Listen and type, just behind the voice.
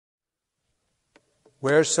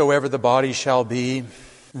Wheresoever the body shall be,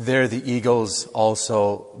 there the eagles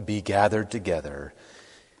also be gathered together.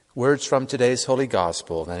 Words from today's Holy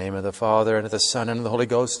Gospel. In the name of the Father, and of the Son, and of the Holy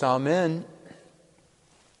Ghost. Amen.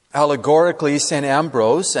 Allegorically, St.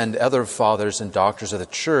 Ambrose and other fathers and doctors of the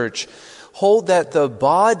Church hold that the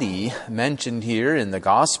body mentioned here in the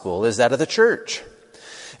Gospel is that of the Church.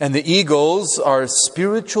 And the eagles are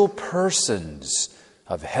spiritual persons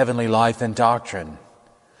of heavenly life and doctrine.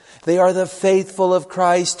 They are the faithful of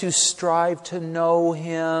Christ who strive to know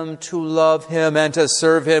Him, to love Him, and to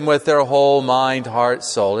serve Him with their whole mind, heart,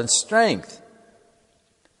 soul, and strength.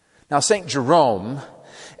 Now, St. Jerome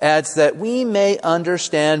adds that we may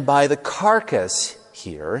understand by the carcass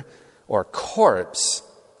here, or corpse,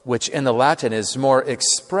 which in the Latin is more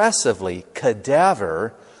expressively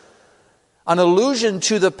cadaver, an allusion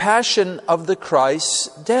to the passion of the Christ's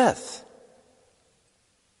death.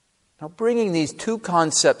 Now, bringing these two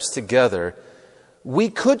concepts together, we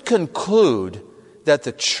could conclude that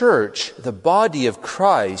the church, the body of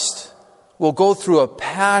Christ, will go through a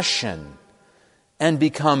passion and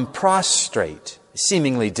become prostrate,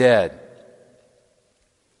 seemingly dead.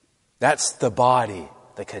 That's the body,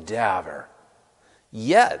 the cadaver.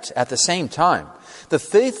 Yet, at the same time, the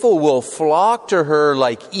faithful will flock to her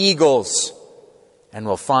like eagles and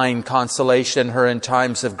will find consolation in her in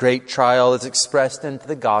times of great trial as expressed in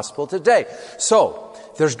the gospel today. So,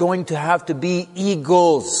 there's going to have to be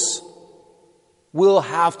eagles. We'll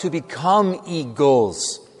have to become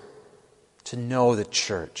eagles to know the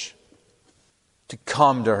church, to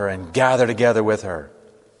come to her and gather together with her.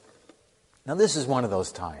 Now, this is one of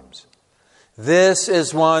those times. This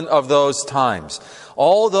is one of those times.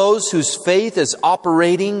 All those whose faith is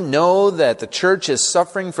operating know that the church is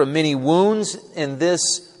suffering from many wounds in this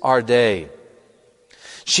our day.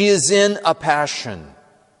 She is in a passion.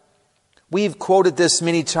 We've quoted this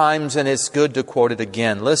many times, and it's good to quote it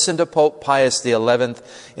again. Listen to Pope Pius XI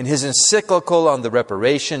in his encyclical on the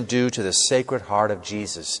reparation due to the Sacred Heart of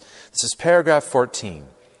Jesus. This is paragraph 14.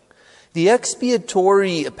 The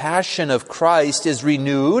expiatory passion of Christ is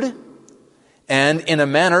renewed and in a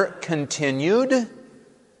manner continued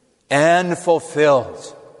and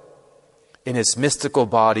fulfilled in His mystical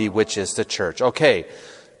body, which is the church. Okay,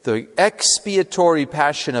 the expiatory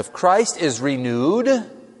passion of Christ is renewed,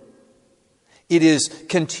 it is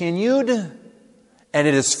continued, and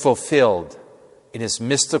it is fulfilled in His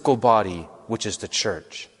mystical body, which is the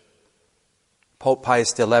church. Pope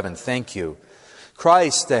Pius XI, thank you.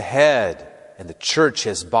 Christ, the head, and the church,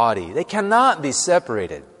 His body, they cannot be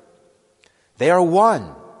separated. They are one.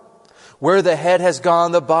 Where the head has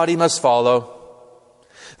gone, the body must follow.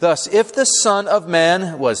 Thus, if the Son of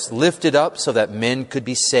Man was lifted up so that men could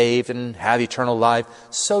be saved and have eternal life,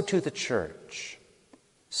 so too the church.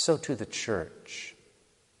 So too the church.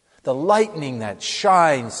 The lightning that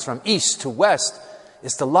shines from east to west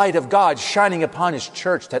is the light of God shining upon His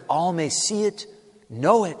church, that all may see it,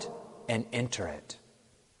 know it, and enter it.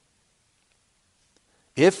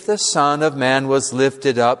 If the Son of Man was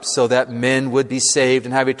lifted up so that men would be saved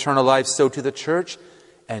and have eternal life, so to the church,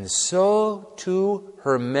 and so to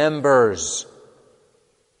her members.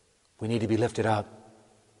 We need to be lifted up.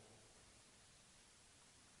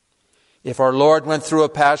 If our Lord went through a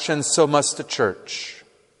passion, so must the church.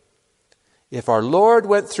 If our Lord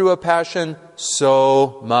went through a passion,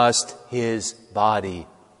 so must His body.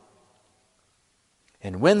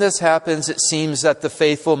 And when this happens, it seems that the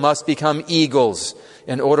faithful must become eagles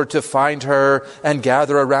in order to find her and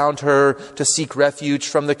gather around her to seek refuge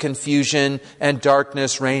from the confusion and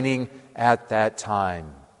darkness reigning at that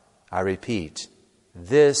time. I repeat,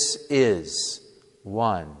 this is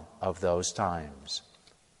one of those times.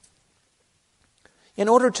 In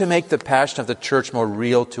order to make the passion of the church more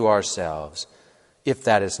real to ourselves, if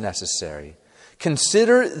that is necessary,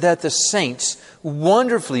 consider that the saints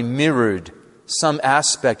wonderfully mirrored some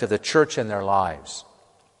aspect of the church in their lives.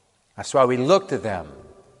 That's why we look to them.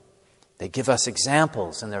 They give us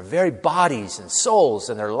examples in their very bodies and souls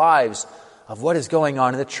and their lives of what is going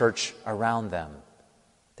on in the church around them.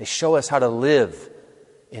 They show us how to live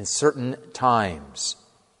in certain times.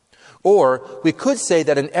 Or we could say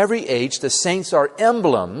that in every age the saints are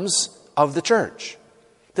emblems of the church,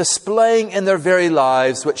 displaying in their very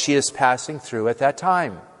lives what she is passing through at that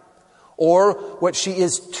time, or what she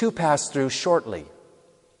is to pass through shortly.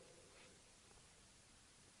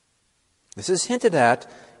 This is hinted at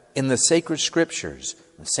in the sacred scriptures.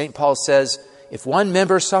 When St. Paul says, if one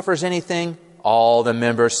member suffers anything, all the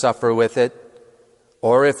members suffer with it.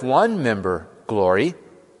 Or if one member glory,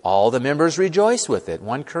 all the members rejoice with it.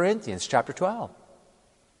 1 Corinthians chapter 12.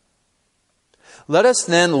 Let us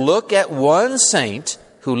then look at one saint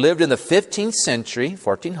who lived in the 15th century,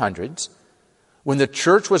 1400s, when the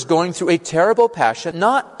church was going through a terrible passion,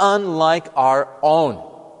 not unlike our own.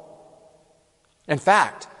 In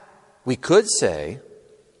fact, we could say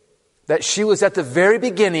that she was at the very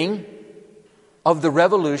beginning of the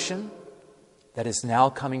revolution that is now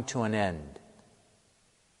coming to an end.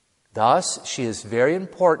 Thus, she is very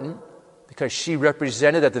important because she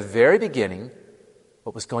represented at the very beginning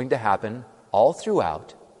what was going to happen all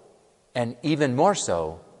throughout, and even more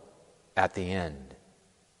so at the end.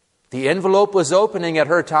 The envelope was opening at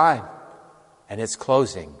her time, and it's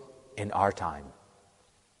closing in our time.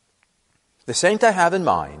 The saint I have in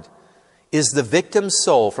mind is the victim's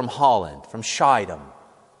soul from Holland, from Schiedam,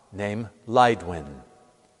 named Lydwine.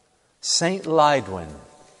 Saint Lydwine.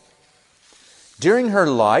 During her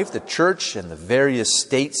life, the church and the various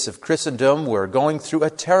states of Christendom were going through a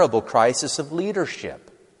terrible crisis of leadership.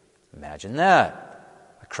 Imagine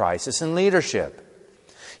that, a crisis in leadership.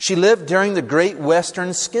 She lived during the Great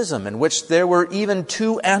Western Schism, in which there were even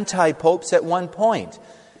 2 anti-popes at one point.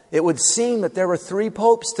 It would seem that there were 3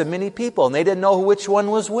 popes to many people, and they didn't know which one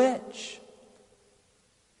was which.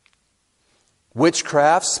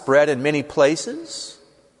 Witchcraft spread in many places.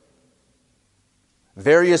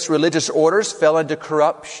 Various religious orders fell into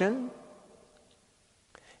corruption.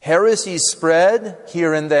 Heresies spread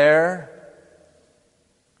here and there.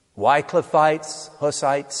 Wycliffites,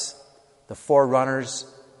 Hussites, the forerunners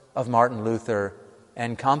of Martin Luther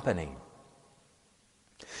and company.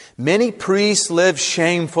 Many priests lived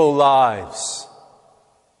shameful lives.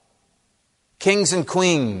 Kings and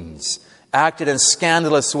queens acted in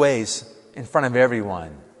scandalous ways in front of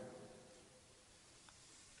everyone.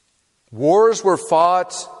 Wars were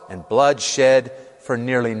fought and blood shed for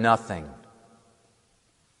nearly nothing.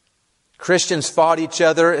 Christians fought each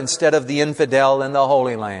other instead of the infidel in the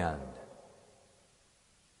Holy Land.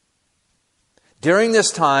 During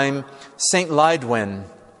this time, St. Lydwine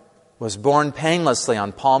was born painlessly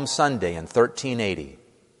on Palm Sunday in 1380.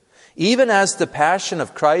 Even as the Passion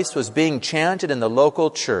of Christ was being chanted in the local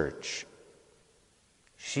church,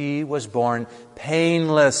 she was born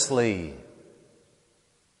painlessly.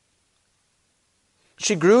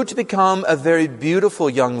 She grew to become a very beautiful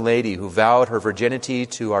young lady who vowed her virginity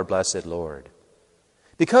to our blessed Lord.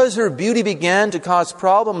 Because her beauty began to cause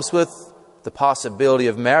problems with the possibility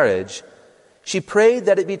of marriage, she prayed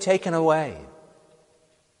that it be taken away.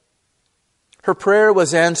 Her prayer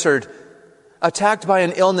was answered. Attacked by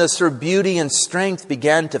an illness, her beauty and strength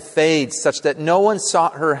began to fade, such that no one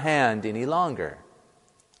sought her hand any longer.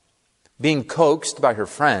 Being coaxed by her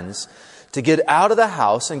friends to get out of the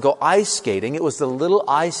house and go ice skating, it was the little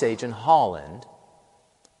ice age in Holland,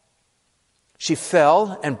 she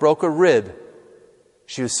fell and broke a rib.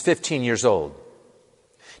 She was 15 years old.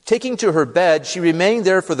 Taking to her bed, she remained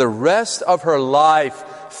there for the rest of her life,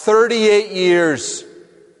 38 years.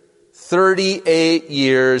 38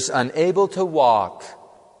 years, unable to walk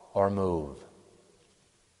or move.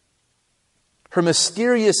 Her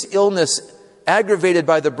mysterious illness, aggravated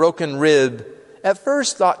by the broken rib, at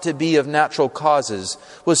first thought to be of natural causes,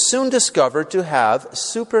 was soon discovered to have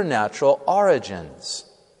supernatural origins.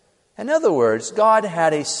 In other words, God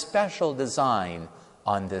had a special design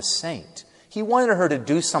on this saint. He wanted her to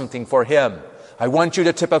do something for Him. I want you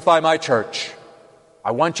to typify my church.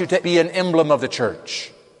 I want you to be an emblem of the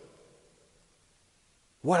church.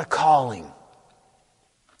 What a calling.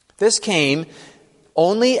 This came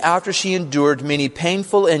only after she endured many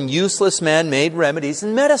painful and useless man-made remedies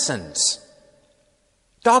and medicines.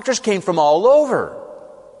 Doctors came from all over.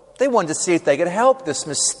 They wanted to see if they could help this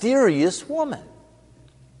mysterious woman.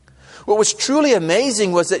 What was truly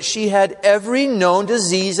amazing was that she had every known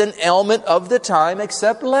disease and ailment of the time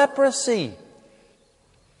except leprosy.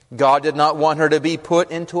 God did not want her to be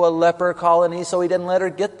put into a leper colony, so He didn't let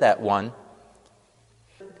her get that one.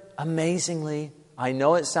 Amazingly, I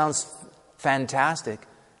know it sounds fantastic,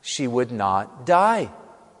 she would not die.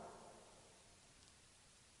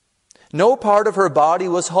 No part of her body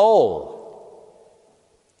was whole.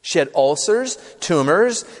 She had ulcers,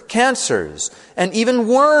 tumors, cancers, and even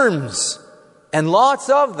worms, and lots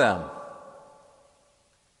of them.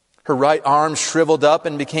 Her right arm shriveled up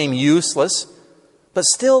and became useless, but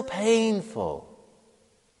still painful.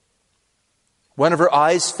 One of her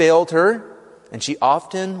eyes failed her, and she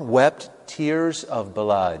often wept tears of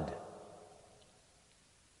blood.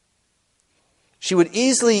 She would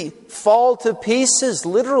easily fall to pieces,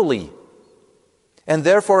 literally, and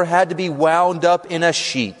therefore had to be wound up in a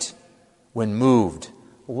sheet when moved,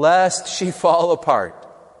 lest she fall apart.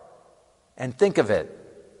 And think of it,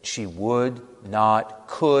 she could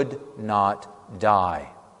not die.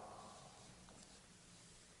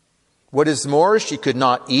 What is more, she could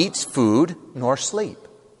not eat food nor sleep.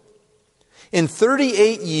 In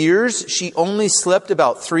 38 years, she only slept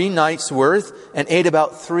about 3 nights' worth and ate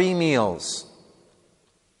about 3 meals.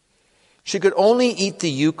 She could only eat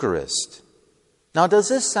the Eucharist. Now, does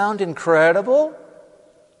this sound incredible?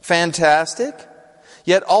 Fantastic?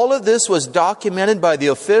 Yet all of this was documented by the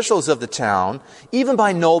officials of the town, even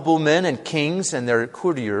by noblemen and kings and their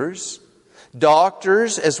courtiers,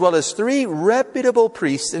 doctors, as well as 3 reputable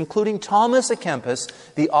priests, including Thomas à Kempis,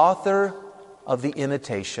 the author of the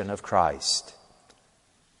Imitation of Christ.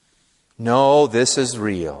 No, this is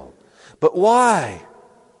real. But why?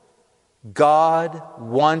 God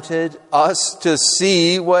wanted us to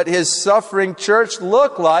see what His suffering church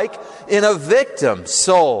looked like in a victim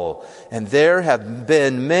soul. And there have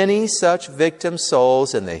been many such victim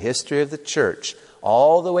souls in the history of the church.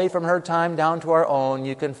 All the way from her time down to our own,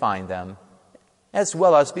 you can find them, as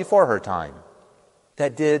well as before her time,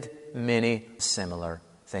 that did many similar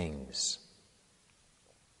things.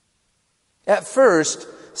 At first,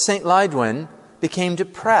 St. Lydwine became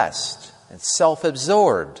depressed and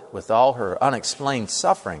self-absorbed with all her unexplained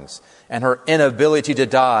sufferings and her inability to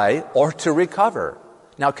die or to recover.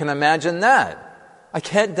 Now, can you imagine that? I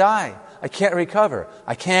can't die. I can't recover.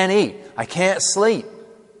 I can't eat. I can't sleep.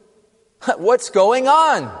 What's going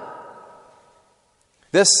on?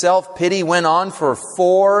 This self-pity went on for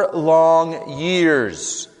 4 long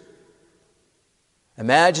years.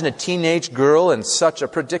 Imagine a teenage girl in such a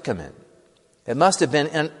predicament. It must have been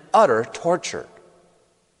an utter torture.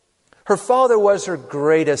 Her father was her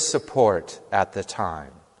greatest support at the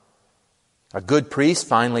time. A good priest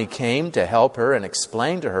finally came to help her and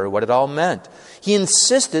explain to her what it all meant. He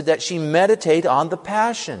insisted that she meditate on the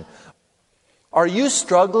Passion. Are you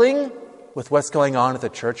struggling with what's going on at the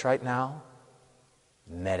church right now?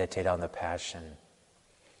 Meditate on the Passion.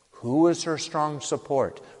 Who is her strong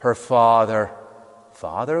support? Her father.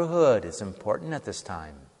 Fatherhood is important at this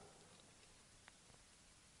time.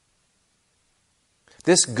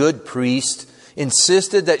 This good priest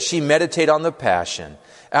insisted that she meditate on the Passion.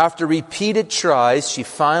 After repeated tries, she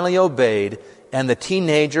finally obeyed, and the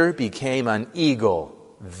teenager became an eagle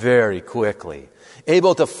very quickly,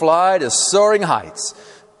 able to fly to soaring heights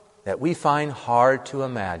that we find hard to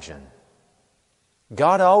imagine.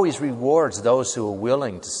 God always rewards those who are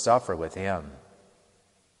willing to suffer with Him.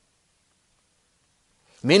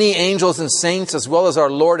 Many angels and saints, as well as our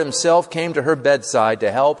Lord Himself, came to her bedside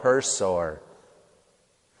to help her soar.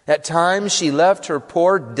 At times, she left her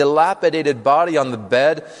poor, dilapidated body on the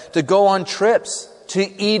bed to go on trips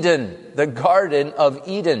to Eden, the Garden of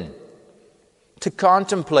Eden, to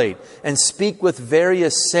contemplate and speak with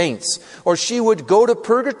various saints. Or she would go to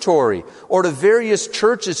purgatory or to various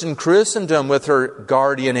churches in Christendom with her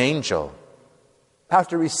guardian angel.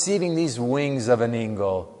 After receiving these wings of an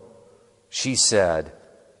eagle, she said,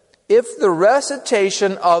 "If the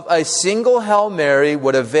recitation of a single Hail Mary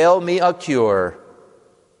would avail me a cure,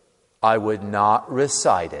 I would not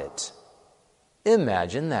recite it."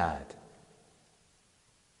 Imagine that.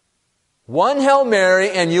 One Hail Mary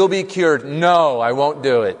and you'll be cured. No, I won't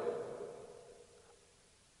do it.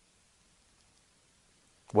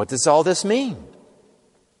 What does all this mean?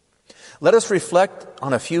 Let us reflect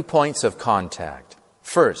on a few points of contact.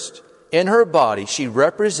 First, in her body, she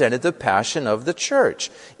represented the Passion of the church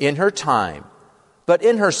in her time. But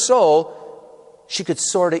in her soul, she could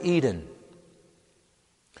soar to Eden,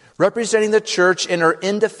 representing the church in her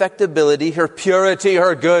indefectibility, her purity,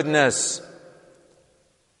 her goodness.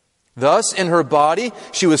 Thus, in her body,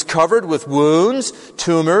 she was covered with wounds,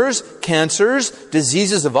 tumors, cancers,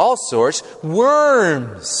 diseases of all sorts,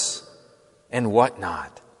 worms, and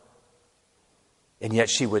whatnot. And yet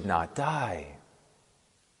she would not die.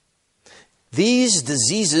 These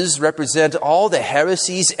diseases represent all the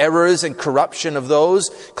heresies, errors, and corruption of those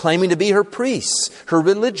claiming to be her priests, her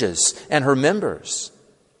religious, and her members.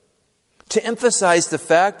 To emphasize the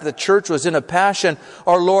fact that the church was in a passion,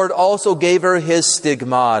 our Lord also gave her His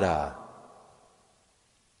stigmata,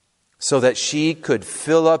 so that she could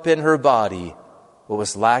fill up in her body what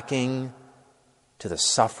was lacking to the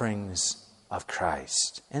sufferings of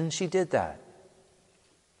Christ. And she did that.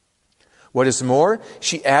 What is more,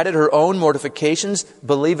 she added her own mortifications.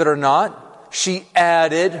 Believe it or not, she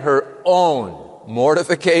added her own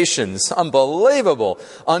mortifications, unbelievable,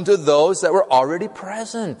 unto those that were already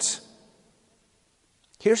present.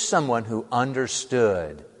 Here's someone who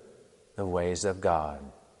understood the ways of God.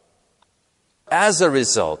 As a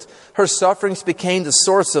result, her sufferings became the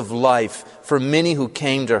source of life for many who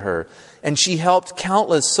came to her, and she helped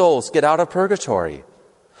countless souls get out of purgatory.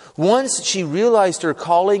 Once she realized her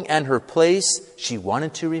calling and her place, she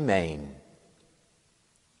wanted to remain.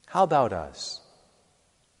 How about us?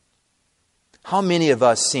 How many of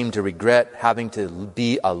us seem to regret having to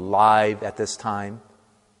be alive at this time?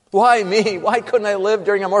 Why me? Why couldn't I live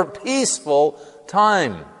during a more peaceful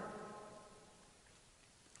time?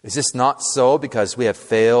 Is this not so because we have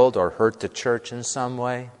failed or hurt the church in some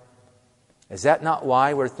way? Is that not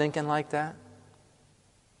why we're thinking like that?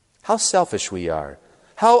 How selfish we are.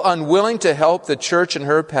 How unwilling to help the church in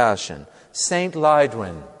her passion. Saint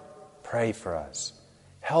Lydwine, pray for us.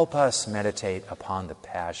 Help us meditate upon the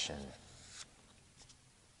passion.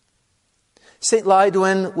 Saint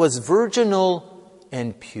Lydwine was virginal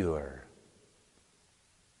and pure.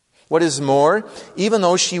 What is more, even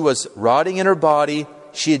though she was rotting in her body,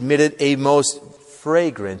 she emitted a most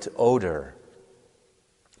fragrant odor.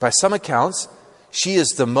 By some accounts, she is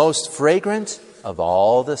the most fragrant of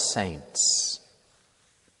all the saints.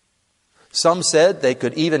 Some said they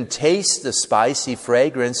could even taste the spicy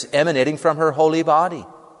fragrance emanating from her holy body.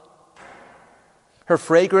 Her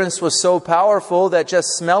fragrance was so powerful that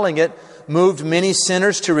just smelling it moved many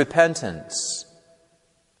sinners to repentance.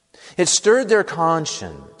 It stirred their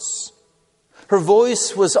conscience. Her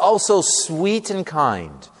voice was also sweet and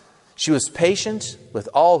kind. She was patient with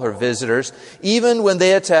all her visitors, even when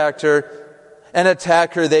they attacked her. And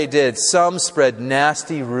attack her they did. Some spread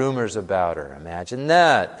nasty rumors about her. Imagine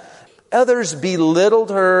that. Others belittled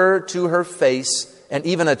her to her face and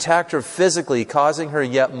even attacked her physically, causing her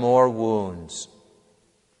yet more wounds.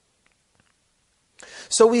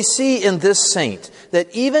 So we see in this saint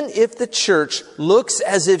that even if the church looks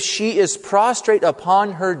as if she is prostrate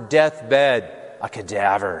upon her deathbed, a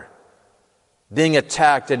cadaver, being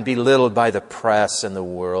attacked and belittled by the press and the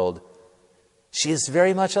world, she is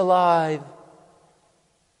very much alive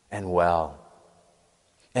and well,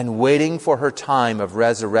 and waiting for her time of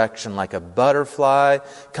resurrection like a butterfly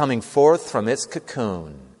coming forth from its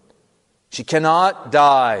cocoon. She cannot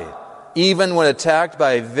die, even when attacked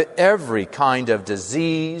by every kind of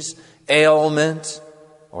disease, ailment,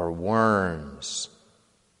 or worms.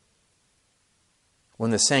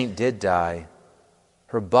 When the saint did die,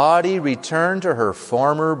 her body returned to her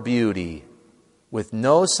former beauty, with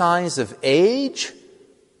no signs of age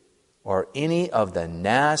or any of the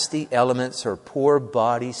nasty elements her poor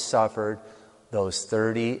body suffered those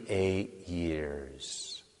 38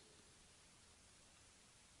 years.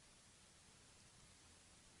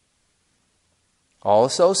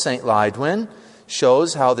 Also, St. Lydwine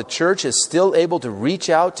shows how the church is still able to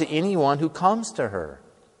reach out to anyone who comes to her,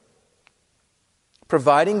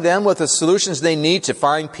 providing them with the solutions they need to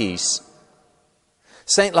find peace.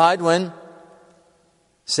 St. Lydwine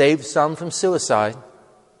saved some from suicide.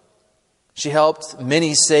 She helped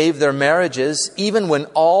many save their marriages, even when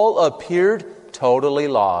all appeared totally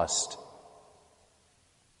lost.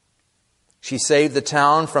 She saved the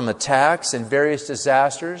town from attacks and various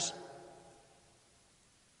disasters.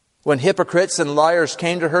 When hypocrites and liars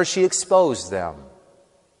came to her, she exposed them.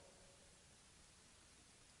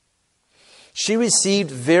 She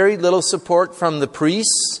received very little support from the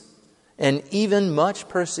priests and even much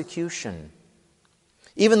persecution.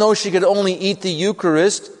 Even though she could only eat the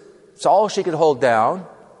Eucharist, it's all she could hold down.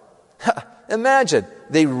 Imagine,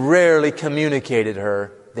 they rarely communicated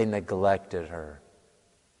her. They neglected her.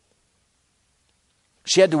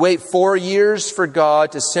 She had to wait 4 years for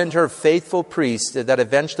God to send her faithful priest that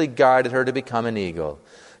eventually guided her to become an eagle.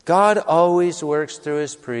 God always works through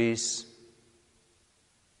His priests.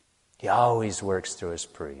 He always works through His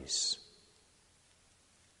priests.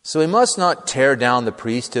 So we must not tear down the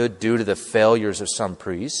priesthood due to the failures of some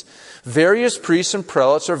priests. Various priests and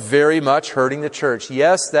prelates are very much hurting the church.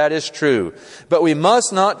 Yes, that is true. But we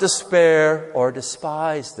must not despair or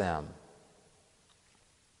despise them.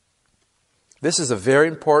 This is a very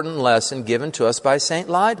important lesson given to us by St.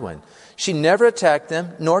 Lydwine. She never attacked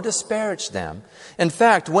them nor disparaged them. In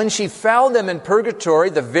fact, when she found them in purgatory,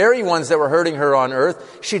 the very ones that were hurting her on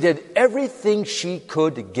earth, she did everything she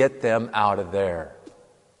could to get them out of there.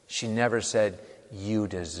 She never said, "You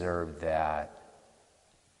deserve that."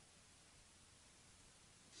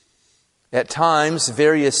 At times,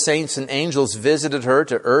 various saints and angels visited her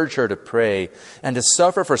to urge her to pray and to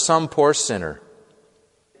suffer for some poor sinner.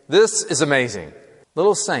 This is amazing.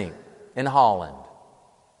 Little saint in Holland.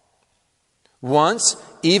 Once,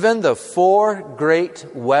 even the 4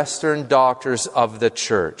 great Western doctors of the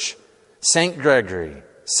church, St. Gregory,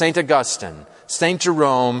 St. Augustine, St.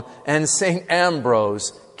 Jerome, and St.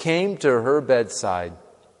 Ambrose, came to her bedside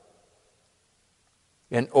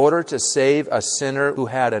in order to save a sinner who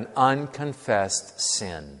had an unconfessed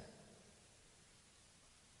sin.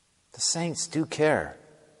 The saints do care.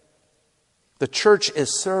 The church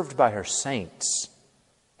is served by her saints.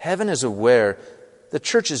 Heaven is aware the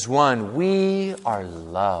church is one. We are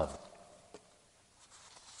loved.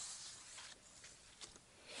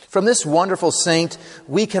 From this wonderful saint,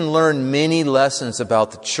 we can learn many lessons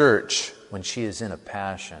about the church when she is in a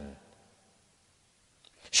passion.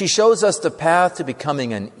 She shows us the path to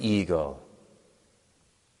becoming an eagle.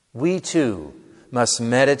 We too must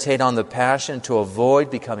meditate on the passion to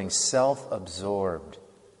avoid becoming self-absorbed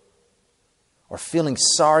or feeling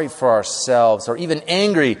sorry for ourselves or even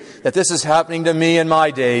angry that this is happening to me in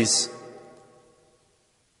my days.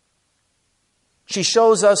 She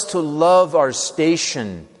shows us to love our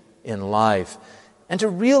station in life and to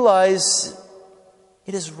realize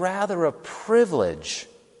it is rather a privilege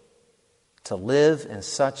to live in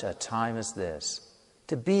such a time as this,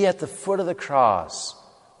 to be at the foot of the cross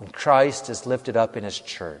when Christ is lifted up in His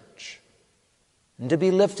church, and to be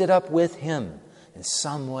lifted up with Him in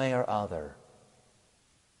some way or other.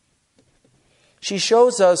 She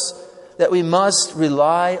shows us that we must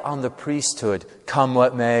rely on the priesthood, come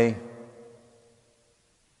what may.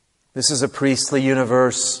 This is a priestly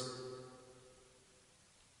universe.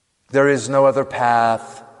 There is no other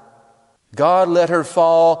path. God let her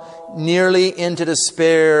fall nearly into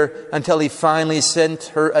despair until He finally sent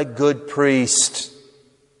her a good priest.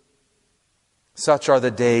 Such are the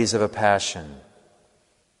days of a passion.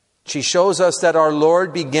 She shows us that our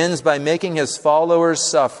Lord begins by making His followers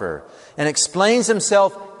suffer and explains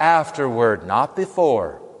Himself afterward, not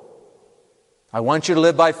before. I want you to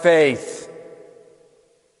live by faith.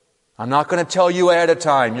 I'm not going to tell you ahead of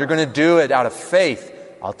time. You're going to do it out of faith.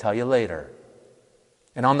 I'll tell you later.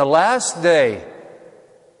 And on the last day,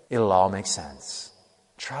 it'll all make sense.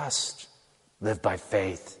 Trust. Live by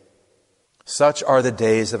faith. Such are the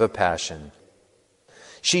days of a passion.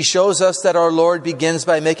 She shows us that our Lord begins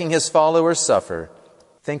by making His followers suffer.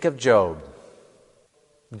 Think of Job.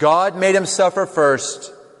 God made him suffer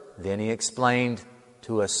first. Then He explained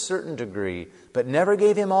to a certain degree, but never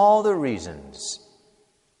gave him all the reasons.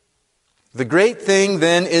 The great thing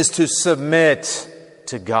then is to submit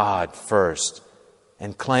to God first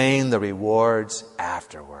and claim the rewards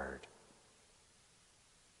afterward.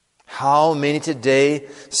 How many today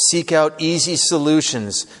seek out easy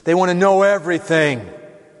solutions? They want to know everything.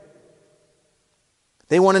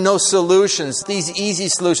 They want to know solutions, these easy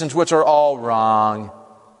solutions which are all wrong.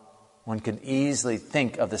 One can easily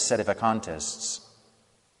think of the Sedevacantists.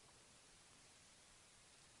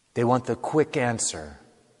 They want the quick answer.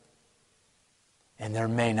 And there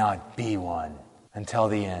may not be one until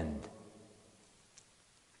the end.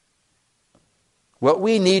 What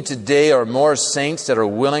we need today are more saints that are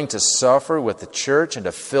willing to suffer with the church and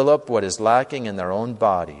to fill up what is lacking in their own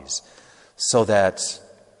bodies, so that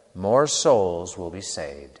more souls will be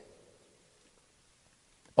saved.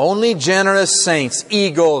 Only generous saints,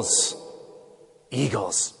 eagles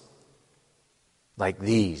like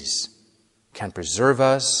these, can preserve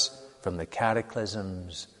us from the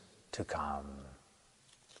cataclysms to come.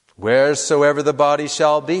 Wheresoever the body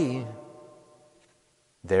shall be,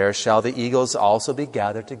 there shall the eagles also be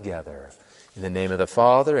gathered together. In the name of the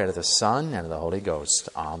Father, and of the Son, and of the Holy Ghost.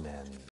 Amen.